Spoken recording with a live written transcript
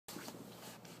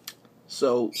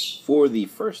So, for the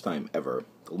first time ever,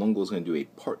 TheLoneGhoul is going to do a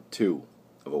part 2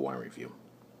 of a wine review.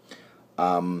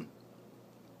 I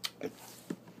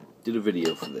did a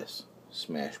video for this,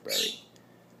 Smashberry,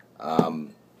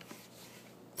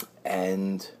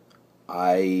 and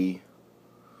I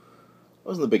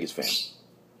wasn't the biggest fan.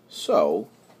 So,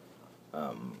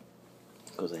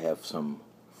 because I have some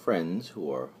friends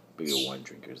who are bigger wine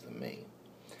drinkers than me,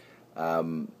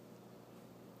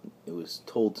 it was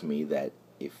told to me that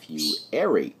if you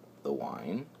aerate the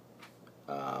wine,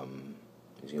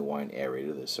 using a wine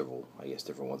aerator, there's several, I guess,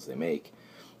 different ones they make,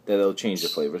 that it'll change the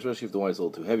flavor, especially if the wine's a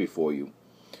little too heavy for you,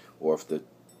 or if the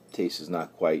taste is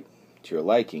not quite to your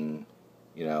liking.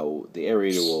 You know, the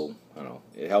aerator will, I don't know,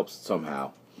 it helps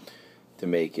somehow to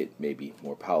make it maybe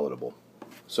more palatable.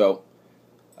 So,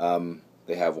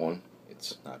 they have one.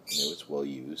 It's not new, it's well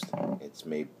used.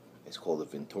 It's called a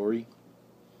Venturi.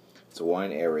 It's a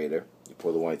wine aerator. You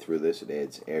pour the wine through this, it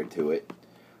adds air to it.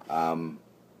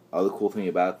 Other cool thing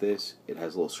about this, it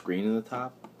has a little screen in the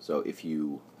top. So if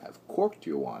you have corked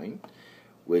your wine,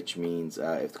 which means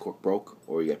if the cork broke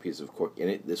or you got a piece of cork in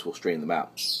it, this will strain them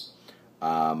out.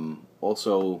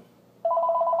 Also,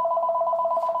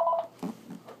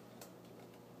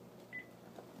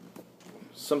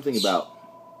 something about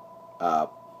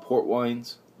port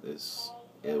wines,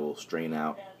 it will strain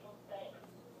out.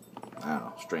 I don't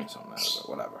know, strain something out of it,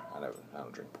 whatever. I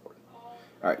don't drink port.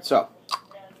 Alright, so,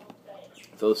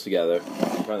 fill this together.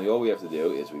 Finally, all we have to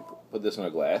do is we put this in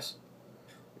a glass,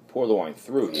 pour the wine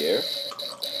through here.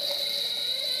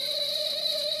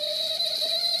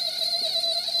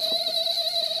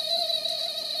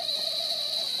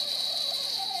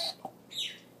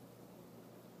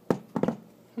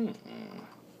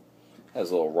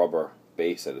 Has a little rubber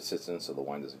base that it sits in so the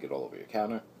wine doesn't get all over your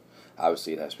counter.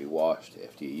 Obviously, it has to be washed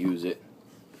after you use it.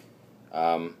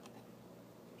 So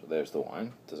there's the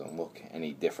wine. It doesn't look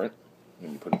any different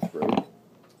when you put it through.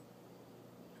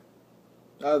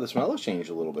 The smell has changed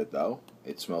a little bit, though.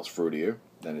 It smells fruitier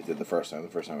than it did the first time. The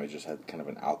first time it just had kind of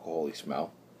an alcohol-y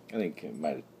smell. I think it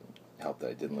might have helped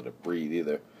that I didn't let it breathe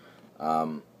either.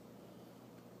 Let's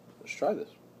try this.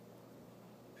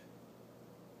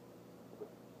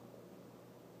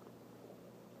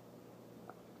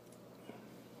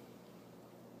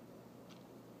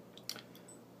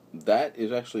 That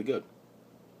is actually good.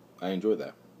 I enjoy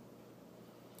that.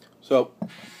 So,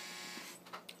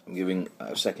 I'm giving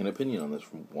a second opinion on this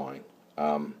wine.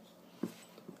 I'm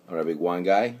not a big wine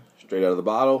guy. Straight out of the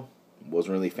bottle,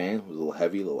 wasn't really a fan. It was a little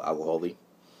heavy, a little alcohol-y.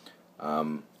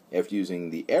 After using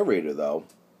the aerator, though,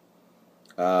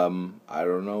 I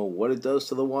don't know what it does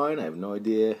to the wine. I have no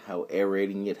idea how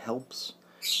aerating it helps.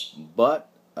 But,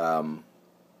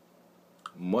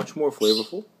 much more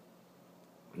flavorful.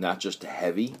 Not just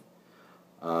heavy,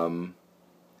 and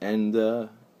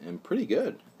pretty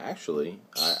good, actually.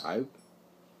 I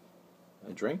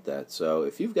drank that. So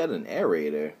if you've got an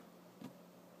aerator,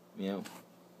 you know,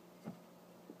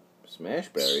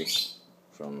 Smashberry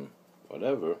from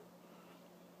whatever,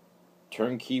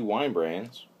 Turnkey Wine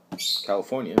Brands,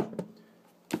 California,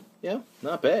 yeah,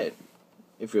 not bad.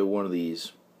 If you're one of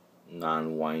these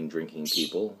non-wine drinking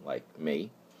people like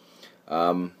me,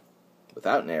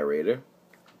 without an aerator,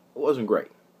 it wasn't great.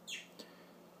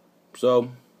 So,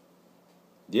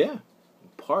 yeah,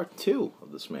 part 2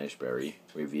 of the Smashberry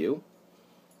review,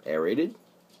 aerated,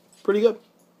 pretty good.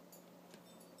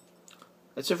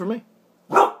 That's it for me.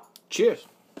 Cheers.